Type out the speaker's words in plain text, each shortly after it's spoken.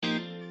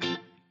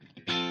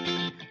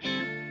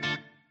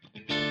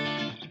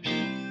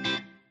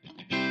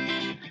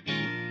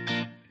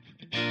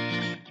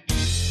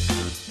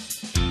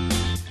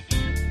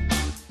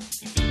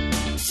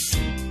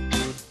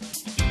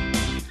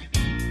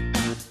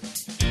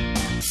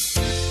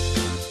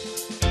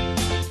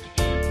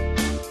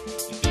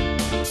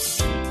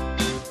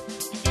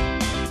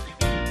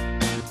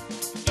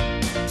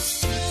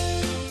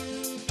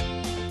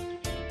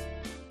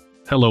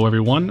Hello,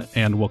 everyone,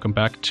 and welcome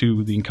back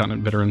to the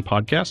Incontinent Veteran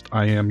Podcast.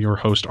 I am your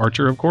host,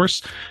 Archer, of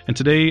course, and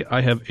today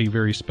I have a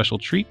very special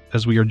treat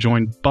as we are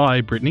joined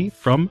by Brittany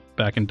from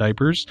Back in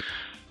Diapers.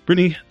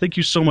 Brittany, thank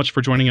you so much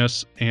for joining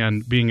us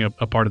and being a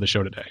part of the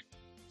show today.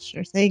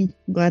 Sure thing.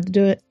 I'm glad to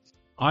do it.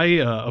 I,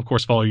 of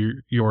course, follow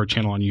your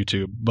channel on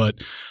YouTube, but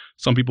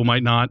some people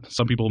might not.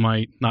 Some people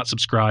might not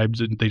subscribe,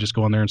 and they just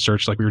go on there and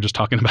search like we were just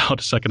talking about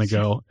a second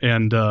ago.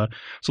 And so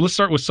let's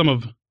start with some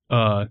of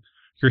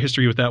your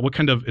history with that. What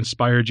kind of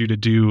inspired you to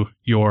do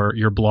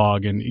your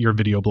blog and your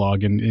video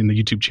blog and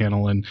the YouTube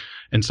channel and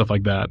stuff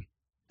like that?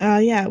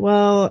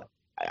 Well,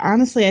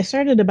 honestly, I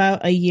started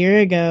about a year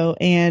ago,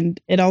 and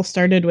it all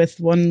started with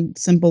one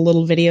simple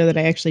little video that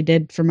I actually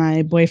did for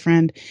my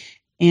boyfriend,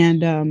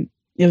 and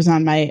it was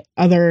on my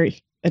other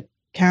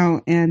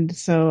account. And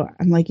so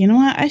I'm like, you know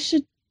what? I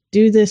should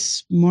do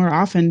this more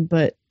often,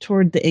 but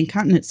toward the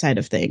incontinent side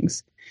of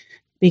things.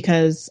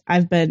 Because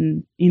I've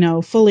been,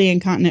 fully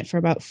incontinent for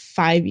about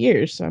 5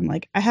 years. So I'm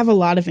like, I have a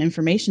lot of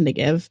information to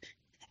give.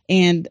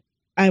 And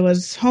I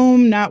was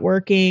home, not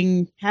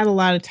working, had a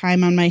lot of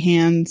time on my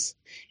hands.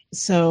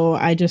 So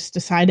I just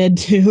decided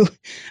to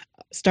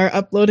start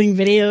uploading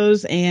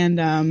videos.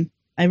 And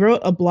I wrote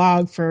a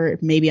blog for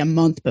maybe a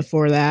month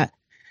before that.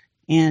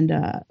 And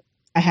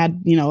I had,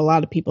 a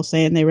lot of people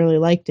saying they really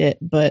liked it,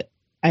 but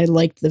I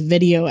liked the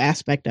video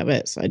aspect of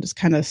it. So I just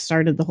kind of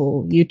started the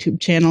whole YouTube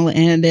channel,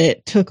 and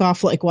it took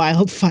off like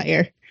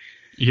wildfire.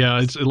 Yeah,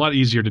 it's a lot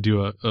easier to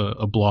do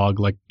a blog,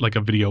 like a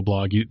video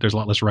blog. There's a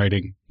lot less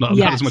writing, not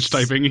as much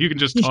typing. You can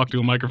just talk to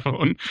a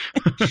microphone.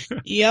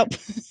 Yep.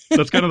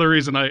 That's kind of the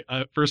reason I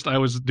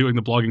was doing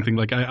the blogging thing.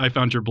 Like I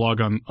found your blog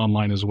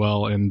online as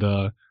well. And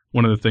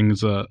one of the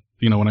things,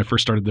 when I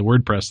first started the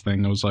WordPress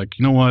thing, I was like,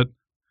 you know what?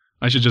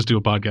 I should just do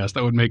a podcast.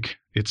 That would make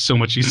it so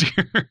much easier.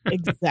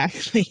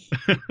 Exactly.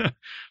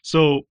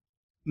 So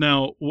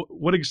now,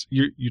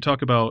 you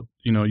talk about,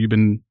 you've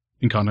been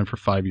incontinent for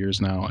 5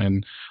 years now,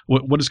 and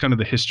what is kind of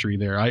the history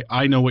there?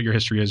 I know what your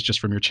history is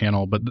just from your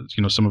channel, but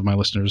some of my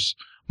listeners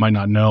might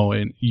not know.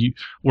 And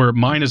where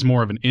mine is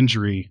more of an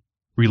injury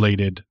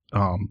related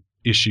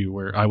issue,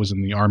 where I was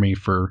in the Army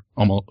for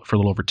a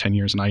little over 10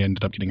 years, and I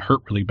ended up getting hurt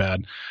really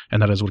bad,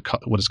 and that is what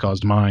has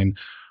caused mine.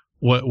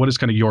 What is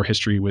kind of your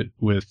history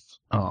with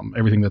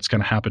everything that's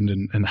kind of happened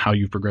and how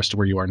you've progressed to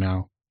where you are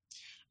now?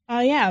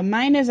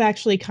 Mine is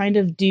actually kind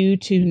of due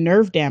to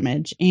nerve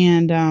damage.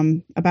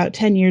 And about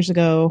 10 years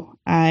ago,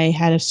 I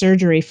had a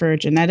surgery for a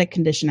genetic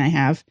condition I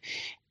have.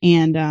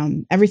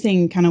 And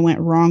everything kind of went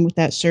wrong with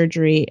that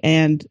surgery.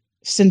 And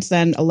since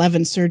then,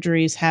 11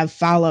 surgeries have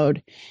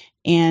followed.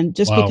 And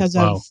just because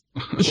of...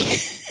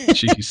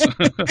 Jeez.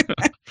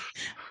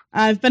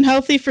 I've been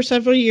healthy for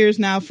several years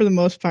now for the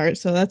most part,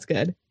 so that's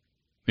good.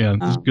 Yeah,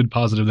 there's good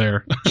positive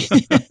there.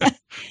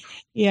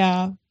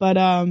 Yeah, but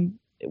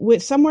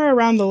with somewhere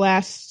around the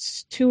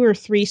last 2 or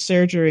 3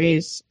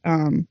 surgeries,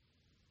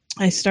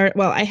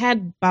 I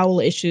had bowel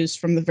issues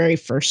from the very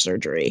first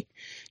surgery.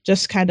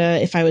 Just kind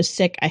of, if I was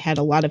sick, I had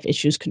a lot of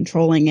issues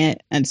controlling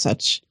it and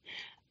such.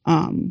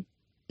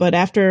 But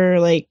after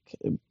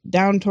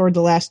down toward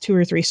the last 2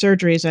 or 3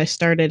 surgeries, I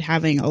started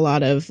having a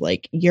lot of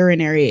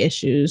urinary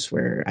issues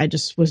where I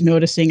just was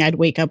noticing I'd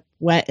wake up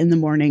wet in the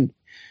morning.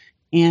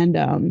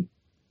 And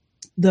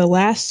the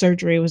last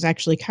surgery was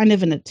actually kind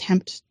of an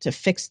attempt to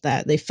fix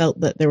that. They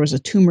felt that there was a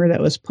tumor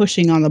that was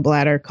pushing on the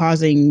bladder,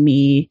 causing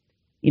me,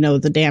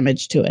 the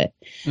damage to it.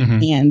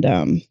 Mm-hmm.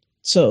 And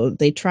so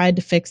they tried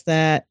to fix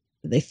that.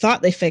 They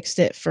thought they fixed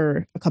it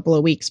for a couple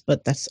of weeks,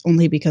 but that's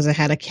only because I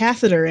had a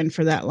catheter in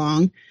for that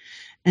long.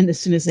 And as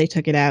soon as they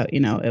took it out,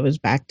 it was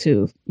back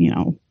to,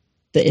 the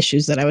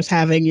issues that I was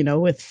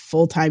having, with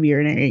full-time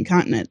urinary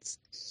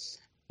incontinence.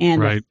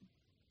 And right.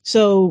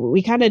 So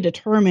we kind of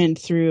determined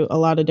through a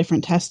lot of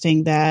different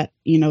testing that,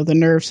 the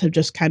nerves have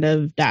just kind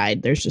of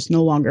died. There's just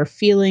no longer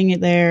feeling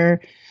it there.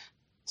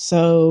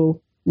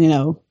 So,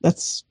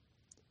 that's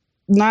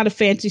not a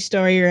fancy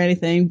story or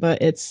anything,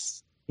 but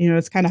it's,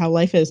 it's kind of how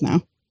life is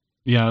now.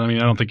 Yeah. I mean,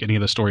 I don't think any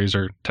of the stories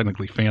are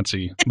technically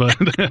fancy, but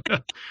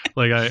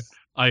I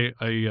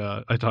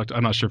talked,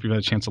 I'm not sure if you've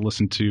had a chance to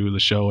listen to the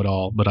show at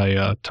all, but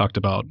I talked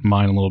about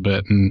mine a little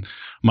bit, and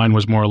mine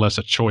was more or less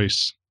a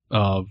choice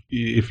of,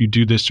 if you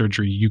do this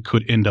surgery, you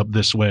could end up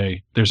this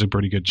way. There's a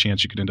pretty good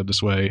chance you could end up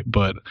this way.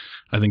 But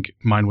I think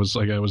mine was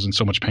I was in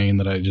so much pain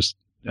that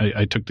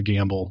I took the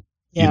gamble,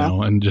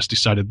 and just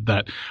decided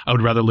that I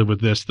would rather live with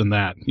this than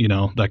that,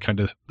 that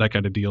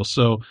kind of deal.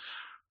 So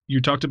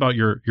you talked about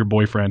your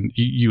boyfriend.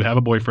 You have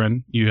a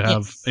boyfriend.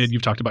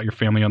 You've talked about your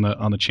family on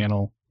the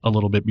channel a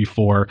little bit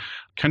before.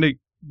 Kind of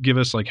give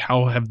us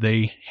how have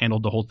they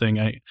handled the whole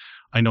thing?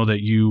 I know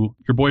that your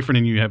boyfriend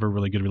and you have a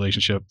really good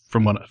relationship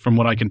from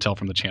what I can tell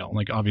from the channel.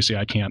 Obviously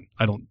I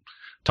don't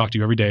talk to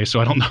you every day, so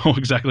I don't know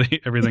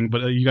exactly everything,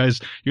 but you guys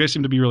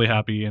seem to be really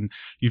happy, and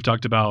you've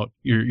talked about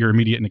your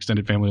immediate and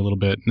extended family a little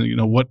bit.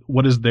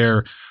 What is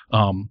their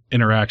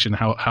interaction?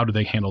 How do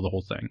they handle the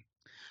whole thing?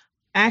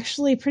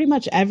 Actually, pretty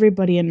much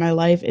everybody in my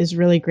life is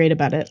really great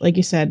about it. Like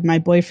you said, my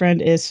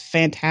boyfriend is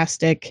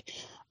fantastic.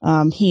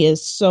 He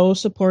is so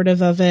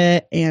supportive of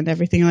it and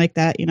everything like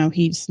that. You know,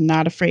 he's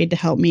not afraid to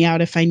help me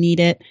out if I need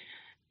it.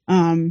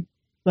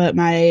 But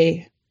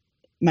my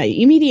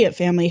immediate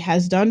family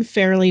has done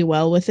fairly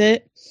well with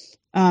it.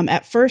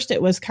 At first,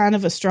 it was kind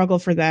of a struggle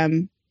for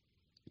them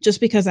just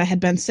because I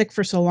had been sick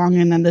for so long,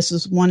 and then this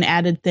is one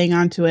added thing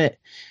onto it.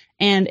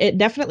 And it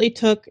definitely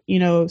took, you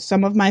know,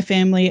 some of my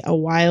family a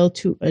while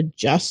to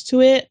adjust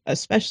to it,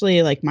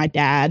 especially like my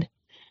dad.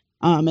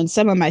 And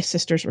some of my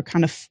sisters were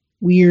kind of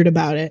weird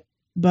about it.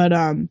 But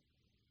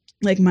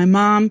like my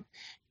mom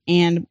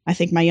and I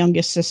think my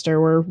youngest sister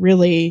were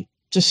really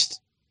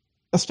just,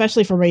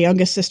 especially for my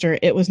youngest sister,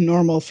 it was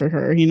normal for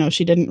her. You know,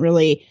 she didn't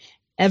really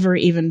ever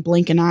even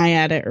blink an eye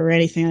at it or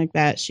anything like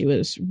that. She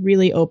was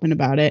really open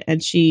about it.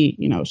 And she,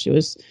 you know, she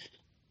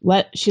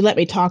let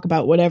me talk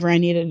about whatever I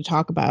needed to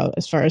talk about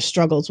as far as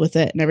struggles with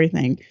it and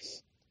everything.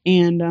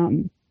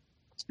 And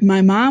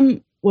my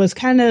mom was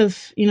kind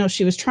of, you know,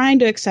 she was trying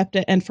to accept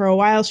it. And for a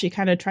while, she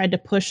kind of tried to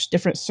push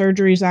different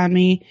surgeries on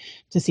me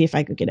to see if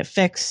I could get it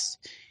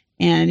fixed.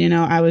 And, you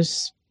know, I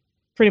was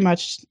pretty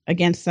much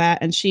against that.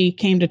 And she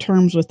came to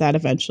terms with that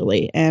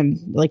eventually. And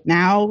like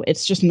now,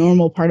 it's just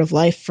normal part of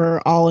life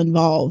for all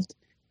involved.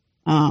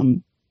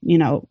 You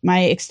know,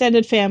 my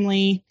extended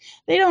family,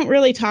 they don't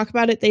really talk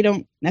about it. They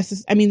don't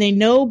necessarily, I mean, they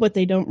know, but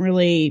they don't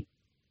really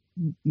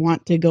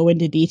want to go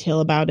into detail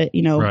about it,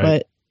 you know, Right.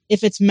 but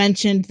if it's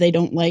mentioned, they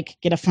don't like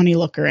get a funny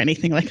look or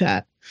anything like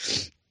that.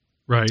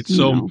 Right. You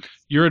So know.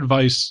 your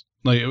advice,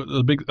 like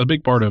a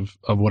big part of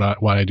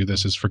why I do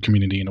this is for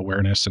community and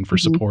awareness and for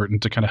Mhm. support and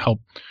to kind of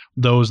help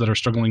those that are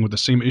struggling with the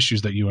same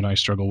issues that you and I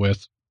struggle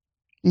with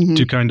Mhm.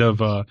 to kind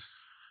of,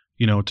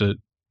 you know, to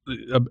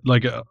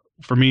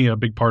for me, a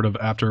big part of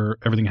after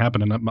everything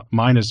happened, and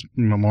mine is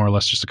more or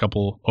less just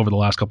over the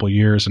last couple of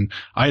years. And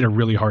I had a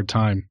really hard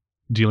time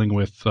dealing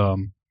with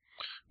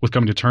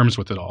coming to terms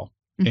with it all.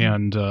 Mhm.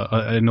 And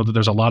I know that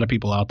there's a lot of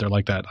people out there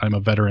like that. I'm a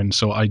veteran,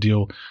 so I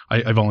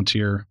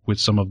volunteer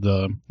with some of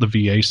the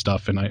VA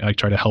stuff, and I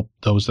try to help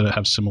those that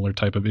have similar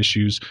type of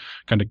issues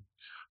kind of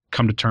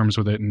come to terms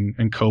with it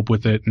and cope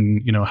with it,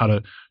 and you know how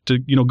to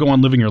you know go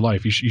on living your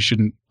life. You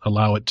shouldn't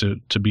allow it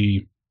to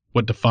be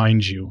what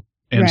defines you.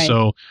 And Right.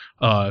 so,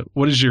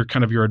 what is your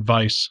kind of your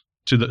advice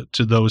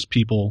to those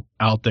people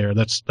out there?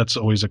 That's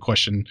always a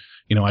question.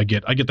 You know, I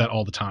get that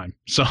all the time.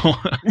 So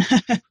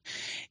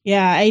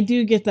Yeah, I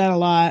do get that a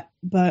lot,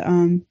 but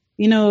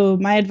you know,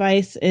 my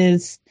advice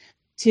is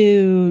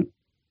to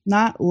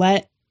not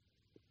let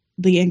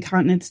the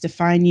incontinence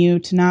define you,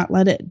 to not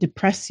let it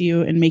depress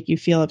you and make you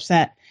feel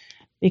upset.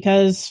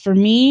 Because for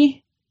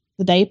me,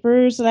 the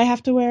diapers that I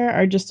have to wear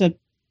are just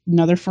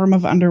another form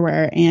of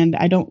underwear, and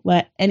I don't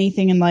let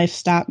anything in life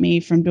stop me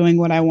from doing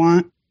what I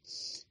want.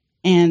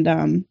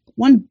 And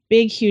one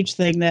big, huge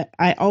thing that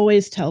I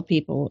always tell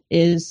people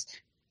is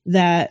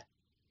that,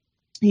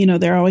 you know,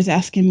 they're always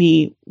asking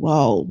me,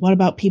 well, what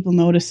about people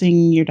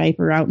noticing your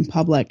diaper out in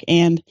public?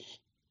 And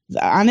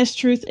the honest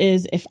truth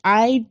is, if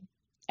I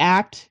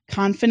act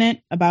confident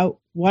about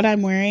what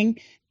I'm wearing,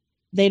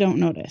 they don't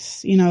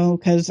notice, you know,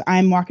 because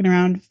I'm walking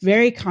around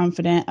very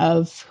confident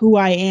of who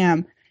I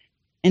am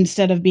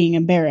instead of being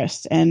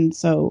embarrassed. And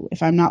so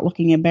if I'm not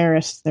looking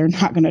embarrassed, they're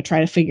not going to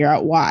try to figure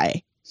out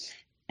why.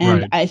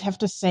 And right. I have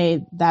to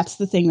say that's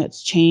the thing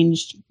that's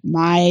changed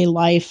my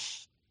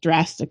life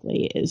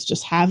drastically, is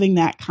just having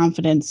that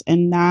confidence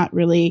and not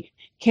really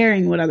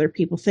caring what other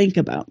people think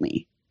about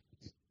me.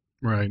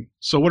 Right.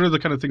 So what are the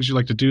kind of things you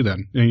like to do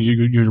then? And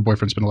you and your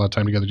boyfriend spend a lot of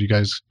time together. Do you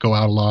guys go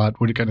out a lot?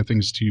 What kind of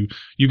things do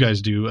you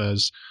guys do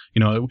as,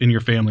 you know, in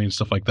your family and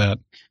stuff like that?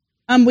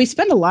 We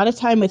spend a lot of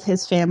time with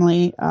his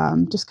family,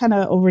 just kind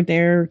of over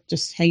there,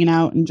 just hanging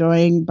out,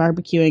 enjoying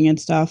barbecuing and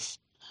stuff.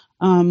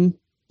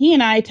 He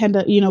and I tend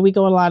to, you know, we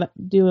do a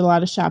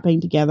lot of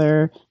shopping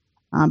together,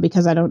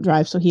 because I don't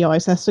drive. So he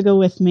always has to go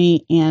with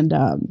me. And,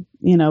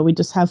 you know, we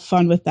just have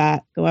fun with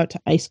that, go out to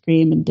ice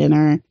cream and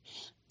dinner,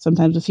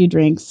 sometimes a few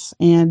drinks.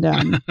 And,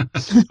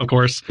 Of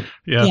course.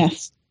 Yeah.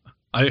 yes.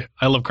 I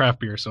love craft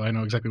beer, so I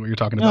know exactly what you're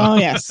talking about. Oh,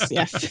 yes,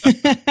 yes.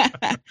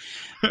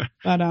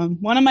 But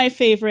one of my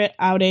favorite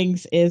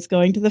outings is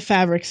going to the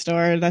fabric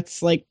store.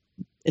 That's like,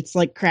 it's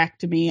like crack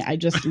to me. I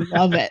just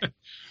love it.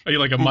 Are you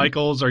like a And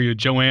Michaels? Are you a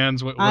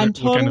Joann's? I'm What kind of?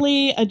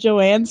 totally a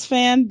Joanne's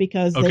fan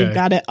because they've Okay.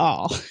 got it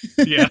all.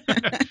 Yeah.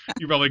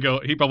 He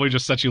probably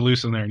just sets you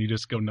loose in there and you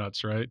just go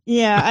nuts, right?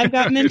 Yeah, I've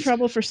gotten in It's-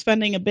 trouble for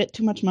spending a bit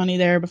too much money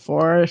there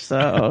before,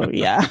 so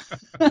yeah.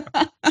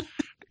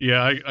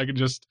 yeah, I can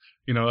just,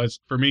 you know, as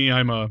for me,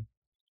 I'm an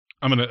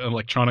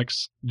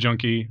electronics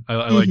junkie.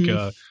 I like,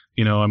 Hmm.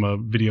 you know, I'm a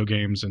video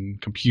games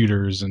and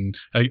computers. And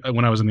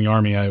when I was in the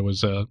army, I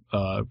was a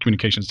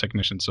communications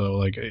technician. So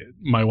like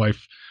my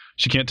wife,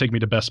 she can't take me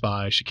to Best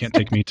Buy. She can't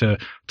take me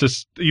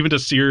even to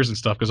Sears and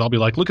stuff. Cause I'll be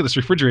like, look at this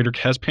refrigerator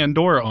has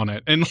Pandora on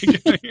it. And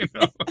like, you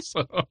know,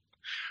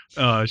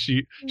 so,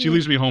 she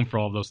leaves me home for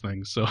all of those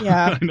things. So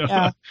Yeah, I know,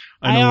 yeah.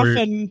 I I know where,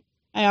 often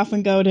I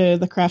often go to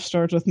the craft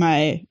stores with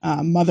my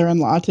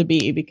mother-in-law to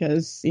be,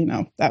 because, you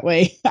know, that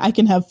way I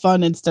can have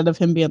fun instead of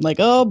him being like,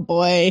 "Oh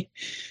boy."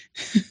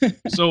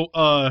 so,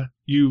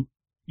 you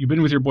you've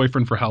been with your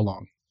boyfriend for how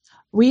long?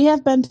 We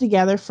have been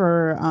together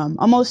for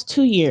almost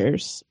 2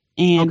 years,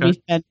 and Okay.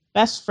 we've been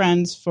best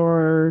friends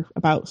for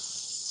about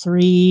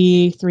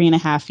three and a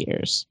half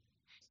years.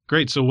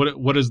 Great. So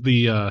what is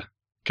the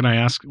can I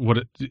ask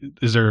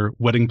is there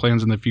wedding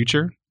plans in the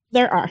future?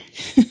 There are.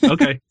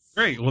 Okay.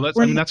 Great. Well,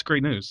 we're that's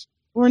great news.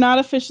 we're not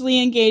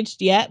officially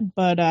engaged yet,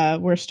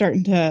 but we're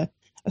starting to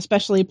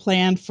especially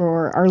plan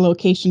for our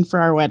location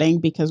for our wedding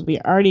because we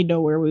already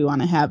know where we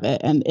want to have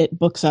it, and it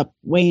books up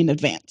way in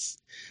advance.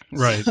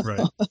 Right, So,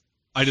 right.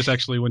 I just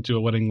actually went to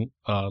a wedding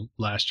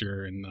last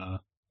year in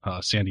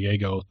San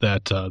Diego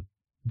that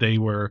they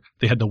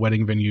had the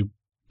wedding venue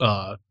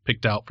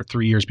picked out for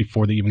 3 years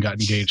before they even got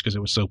engaged because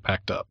it was so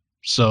packed up.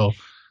 So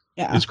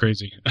yeah, it's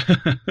crazy.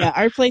 yeah,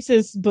 our place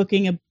is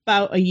booking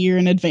about a year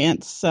in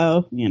advance,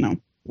 so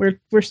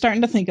we're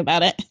starting to think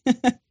about it.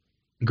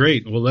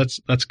 Great. Well, that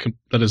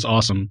is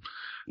awesome.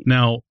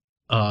 Now,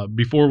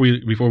 before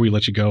we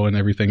let you go and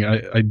everything,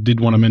 I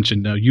did want to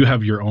mention you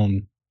have your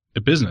own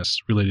business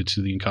related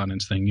to the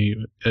incontinence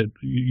thing.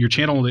 Your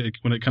channel,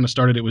 when it kind of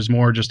started, it was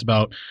more just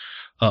about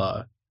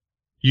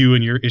you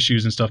and your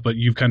issues and stuff, but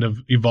you've kind of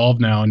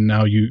evolved now, and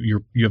now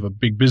you have a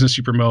big business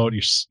you promote.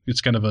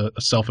 It's kind of a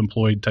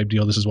self-employed type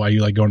deal. This is why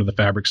you like going to the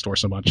fabric store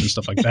so much and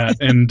stuff like that.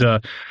 And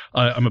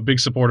I'm a big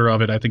supporter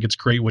of it. I think it's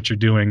great what you're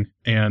doing,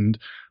 and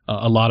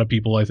a lot of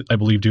people I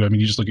believe do. I mean,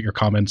 you just look at your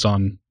comments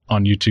on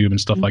YouTube and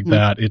stuff like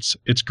that.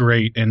 It's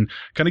great, and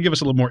kind of give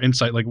us a little more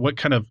insight. Like, what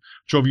kind of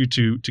drove you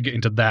to get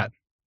into that?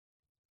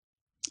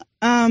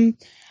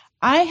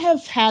 I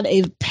have had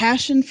a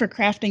passion for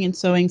crafting and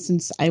sewing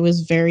since I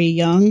was very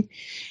young,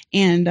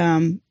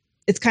 and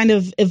it's kind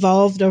of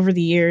evolved over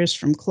the years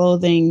from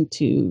clothing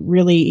to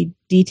really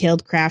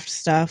detailed craft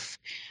stuff.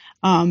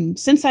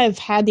 Since I've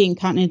had the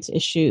incontinence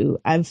issue,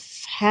 I've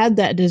had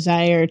that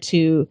desire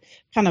to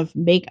kind of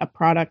make a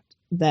product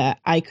that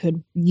I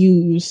could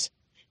use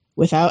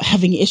without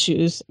having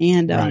issues.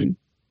 And Right.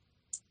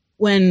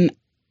 when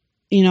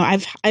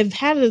I've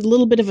had a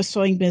little bit of a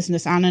sewing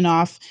business on and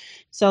off,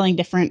 selling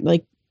different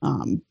like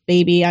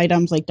baby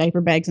items like diaper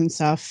bags and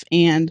stuff.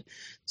 And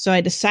so I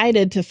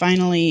decided to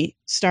finally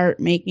start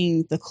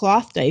making the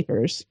cloth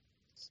diapers.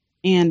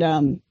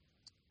 And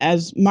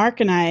as Mark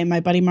and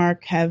my buddy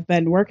Mark, have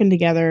been working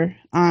together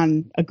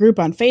on a group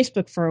on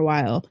Facebook for a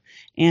while,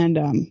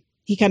 and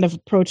he kind of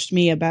approached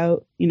me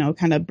about,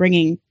 kind of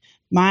bringing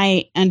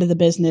my end of the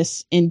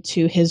business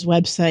into his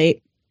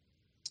website.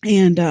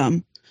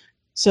 And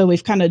so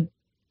we've kind of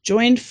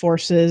joined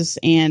forces,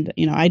 and,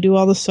 I do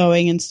all the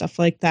sewing and stuff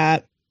like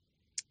that.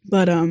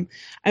 But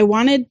I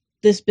wanted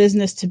this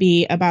business to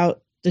be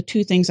about the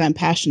two things I'm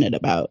passionate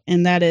about,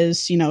 and that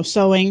is,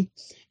 sewing,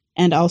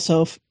 and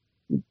also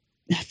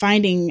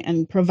finding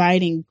and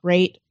providing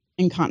great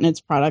incontinence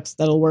products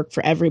that'll work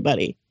for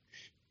everybody.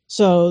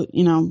 So,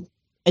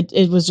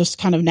 it was just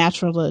kind of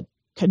natural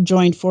to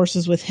join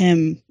forces with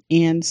him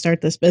and start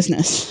this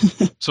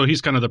business. So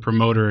he's kind of the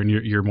promoter, and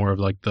you're more of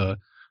like the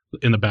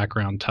in the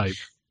background type.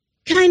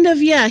 Kind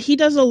of, yeah. He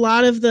does a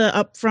lot of the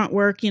upfront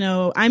work.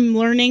 I'm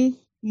learning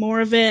more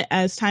of it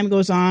as time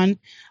goes on.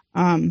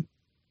 Kind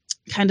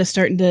of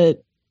starting to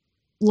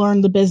learn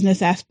the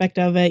business aspect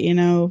of it,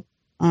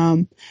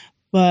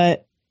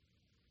 but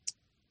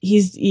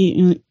he's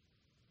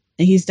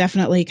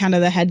definitely kind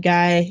of the head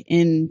guy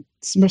in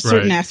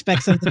certain Right.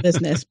 aspects of the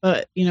business.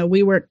 But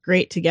we work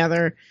great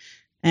together,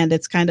 and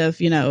it's kind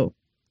of,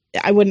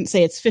 I wouldn't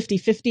say it's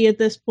 50-50 at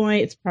this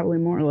point. It's probably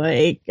more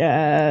like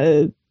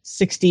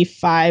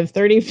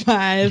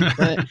 65-35,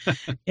 but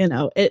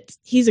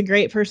he's a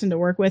great person to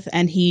work with,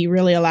 and he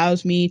really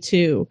allows me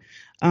to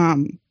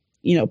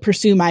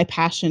pursue my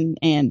passion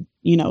and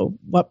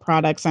what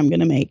products I'm going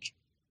to make.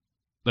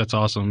 That's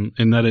awesome.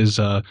 And that is,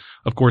 of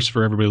course,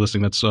 for everybody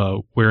listening, that's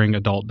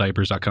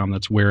wearingadultdiapers.com.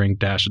 That's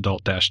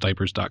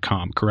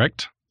wearing-adult-diapers.com,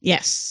 correct?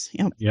 Yes.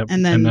 Yep. Yep.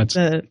 And then that's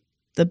the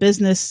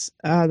business,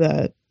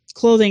 the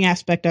clothing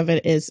aspect of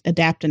it is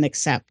Adapt and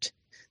Accept.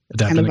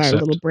 It's Adapt kind and of our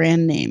Accept. little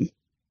brand name.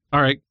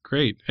 All right,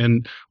 great.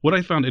 And what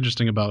I found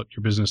interesting about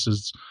your business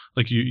is,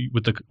 like, you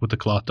with the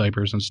cloth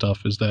diapers and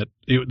stuff, is that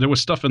there was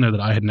stuff in there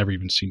that I had never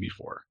even seen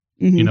before.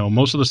 Mm-hmm.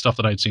 Most of the stuff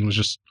that I'd seen was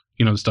just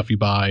the stuff you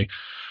buy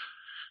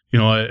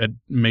at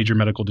major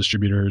medical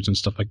distributors and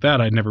stuff like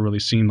that. I'd never really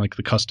seen like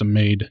the custom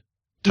made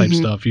type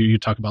stuff. You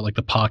talk about like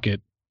the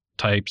pocket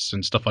types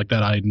and stuff like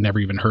that. I'd never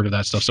even heard of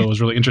that stuff. So it was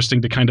really interesting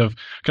to kind of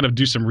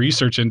do some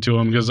research into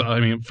them, because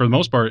I mean, for the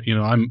most part,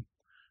 I'm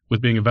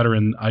with being a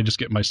veteran, I just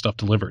get my stuff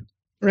delivered.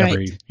 Right. I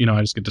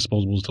just get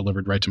disposables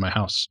delivered right to my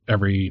house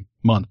every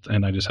month,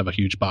 and I just have a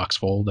huge box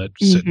full that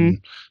sit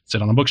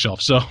on a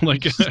bookshelf. So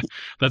like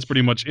that's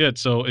pretty much it.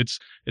 So it's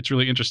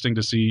really interesting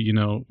to see,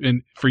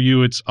 and for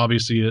you, it's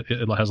obviously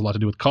it has a lot to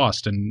do with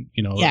cost, and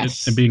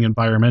Yes. and being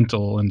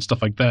environmental and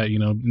stuff like that.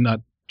 Not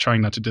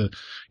trying not to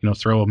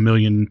throw a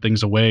million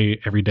things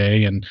away every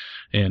day and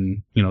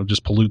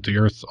just pollute the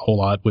earth a whole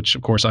lot, which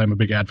of course I'm a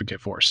big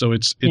advocate for. So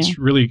it's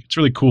really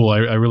cool.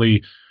 I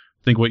really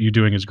think what you're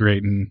doing is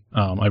great, and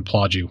I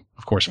applaud you,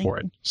 of course, for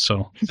it.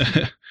 So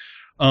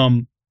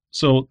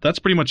So that's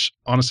pretty much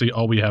honestly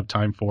all we have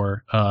time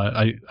for.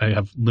 I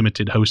have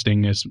limited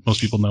hosting, as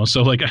most people know.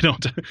 So like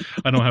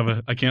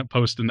I can't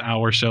post an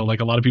hour show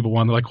like a lot of people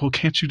want. They're like, well,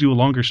 can't you do a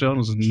longer show? And I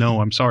was like,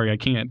 no, I'm sorry, I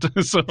can't.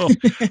 So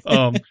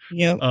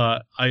Yep.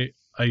 I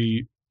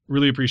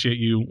really appreciate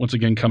you once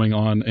again coming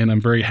on, and I'm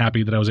very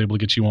happy that I was able to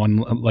get you on.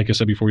 Like I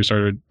said before we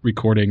started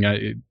recording,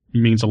 it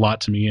means a lot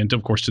to me, and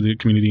of course to the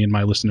community and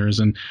my listeners.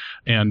 And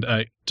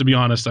to be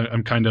honest,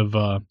 I'm kind of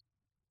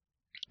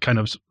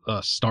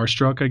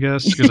starstruck, I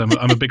guess, because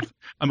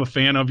I'm a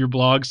fan of your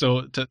blog.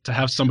 So to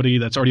have somebody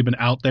that's already been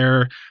out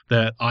there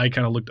that I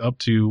kind of looked up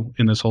to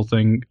in this whole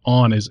thing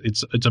on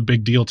it's a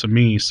big deal to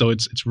me. So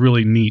it's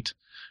really neat,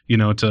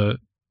 to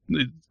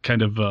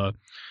kind of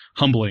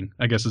humbling,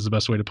 I guess is the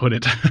best way to put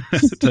it,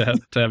 to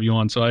have you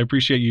on. So I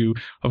appreciate you,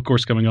 of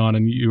course, coming on,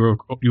 and you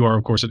are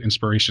of course an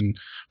inspiration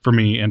for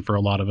me and for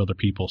a lot of other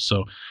people.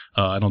 So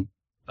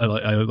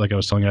like I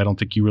was telling you, I don't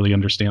think you really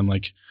understand.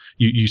 Like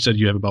you said,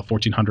 you have about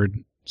 1,400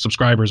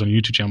 subscribers on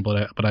your YouTube channel,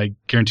 but I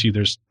guarantee you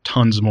there's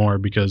tons more,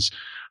 because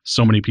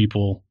so many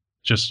people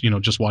just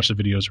watch the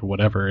videos or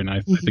whatever. And I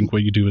think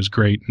what you do is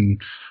great,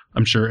 and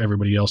I'm sure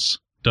everybody else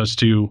does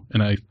too.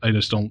 And I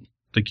just don't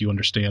think you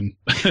understand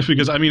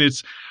because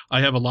I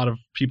have a lot of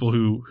people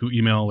who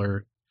email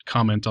or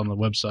comment on the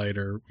website,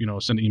 or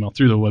send an email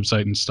through the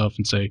website and stuff,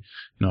 and say,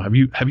 have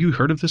you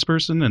heard of this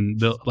person? And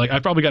they'll, like,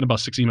 I've probably gotten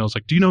about 6 emails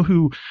like, do you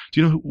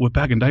know what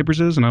Back in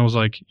Diapers is? And I was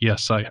like,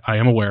 yes, I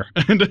am aware.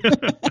 And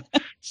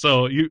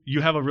so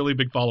you have a really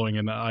big following,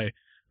 and I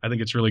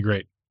think it's really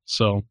great.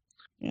 So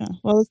yeah,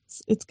 well,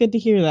 it's good to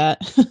hear that.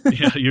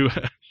 yeah,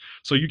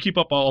 so you keep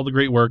up all the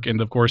great work,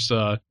 and of course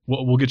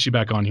we'll get you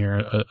back on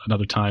here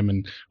another time,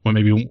 and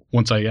maybe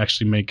once I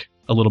actually make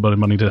a little bit of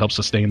money to help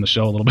sustain the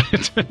show a little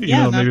bit.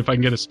 Maybe if I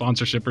can get a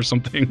sponsorship or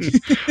something.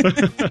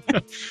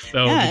 That would be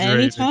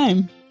great.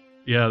 Anytime.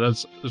 Yeah,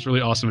 that's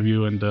really awesome of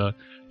you, and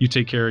you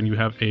take care, and you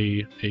have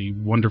a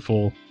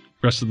wonderful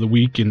rest of the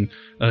week, and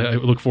I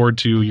look forward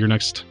to your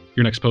next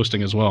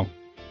posting as well.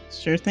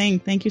 Sure thing.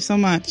 Thank you so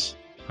much.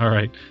 All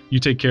right, you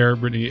take care,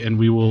 Brittany, and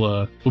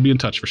we'll be in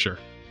touch for sure.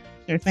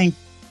 Sure thing.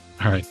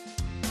 All right.